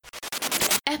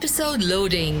Episode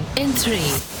loading in 3,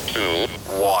 2,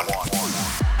 1.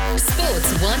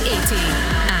 Sports 180.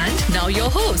 And now your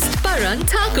host, Paran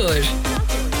Thakur.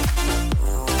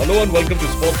 Hello and welcome to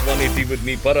Sports 180 with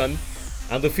me, Paran.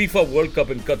 And the FIFA World Cup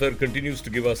in Qatar continues to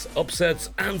give us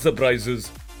upsets and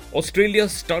surprises. Australia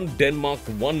stunned Denmark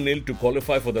 1-0 to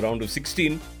qualify for the round of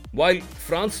 16, while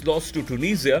France lost to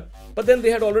Tunisia. But then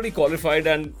they had already qualified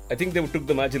and I think they took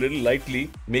the match a little lightly,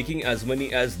 making as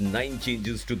many as 9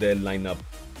 changes to their lineup.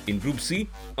 In Group C,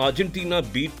 Argentina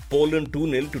beat Poland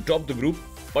 2-0 to top the group,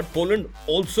 but Poland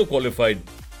also qualified.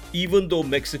 Even though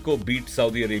Mexico beat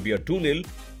Saudi Arabia 2-0,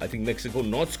 I think Mexico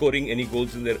not scoring any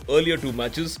goals in their earlier 2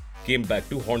 matches came back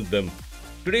to haunt them.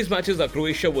 Today's matches are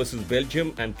Croatia versus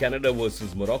Belgium and Canada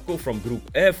versus Morocco from Group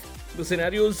F. The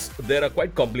scenarios there are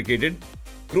quite complicated.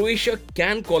 Croatia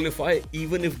can qualify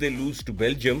even if they lose to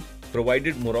Belgium,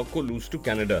 provided Morocco lose to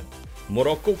Canada.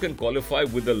 Morocco can qualify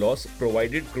with a loss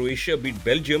provided Croatia beat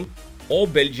Belgium or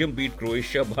Belgium beat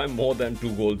Croatia by more than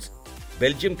 2 goals.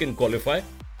 Belgium can qualify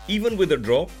even with a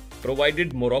draw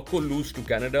provided Morocco lose to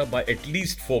Canada by at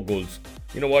least 4 goals.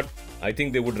 You know what? I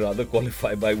think they would rather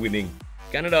qualify by winning.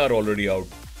 Canada are already out.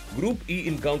 Group E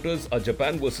encounters are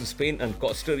Japan versus Spain and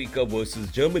Costa Rica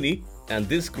versus Germany, and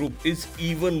this group is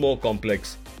even more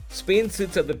complex. Spain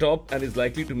sits at the top and is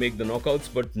likely to make the knockouts,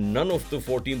 but none of the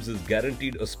 4 teams is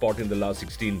guaranteed a spot in the last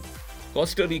 16.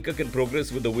 Costa Rica can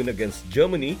progress with a win against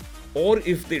Germany, or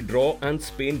if they draw and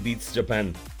Spain beats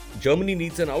Japan. Germany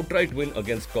needs an outright win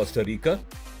against Costa Rica.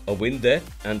 A win there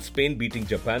and Spain beating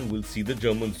Japan will see the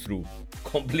Germans through.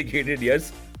 Complicated,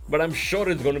 yes, but I'm sure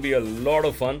it's going to be a lot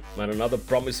of fun and another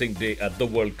promising day at the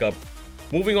World Cup.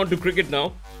 Moving on to cricket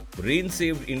now. Rain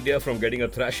saved India from getting a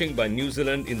thrashing by New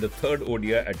Zealand in the 3rd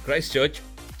ODI at Christchurch.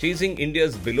 Chasing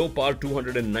India's below par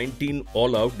 219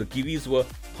 all out, the Kiwis were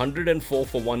 104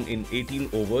 for 1 in 18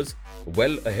 overs,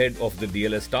 well ahead of the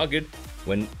DLS target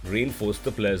when rain forced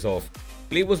the players off.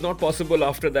 Play was not possible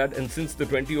after that, and since the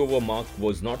 20-over mark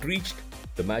was not reached,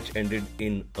 the match ended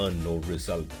in a no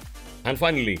result. And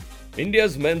finally,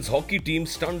 India's men's hockey team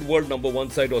stunned world number 1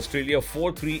 side Australia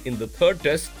 4-3 in the 3rd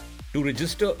test to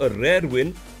register a rare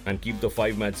win and keep the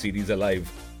 5-match series alive.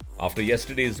 After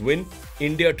yesterday's win,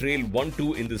 India trailed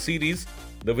 1-2 in the series.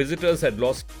 The visitors had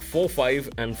lost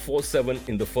 4-5 and 4-7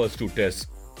 in the first 2 tests.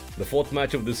 The 4th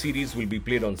match of the series will be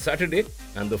played on Saturday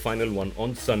and the final one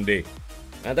on Sunday.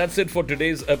 And that's it for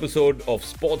today's episode of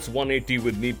Sports 180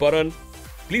 with me, Paran.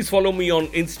 Please follow me on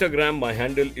Instagram. My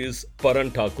handle is Paran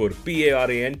Thakur,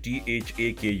 Paranthakur.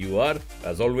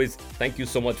 As always, thank you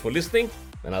so much for listening,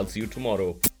 and I'll see you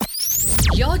tomorrow.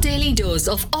 Your daily dose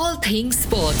of all things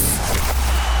sports.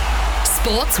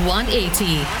 Sports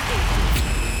 180.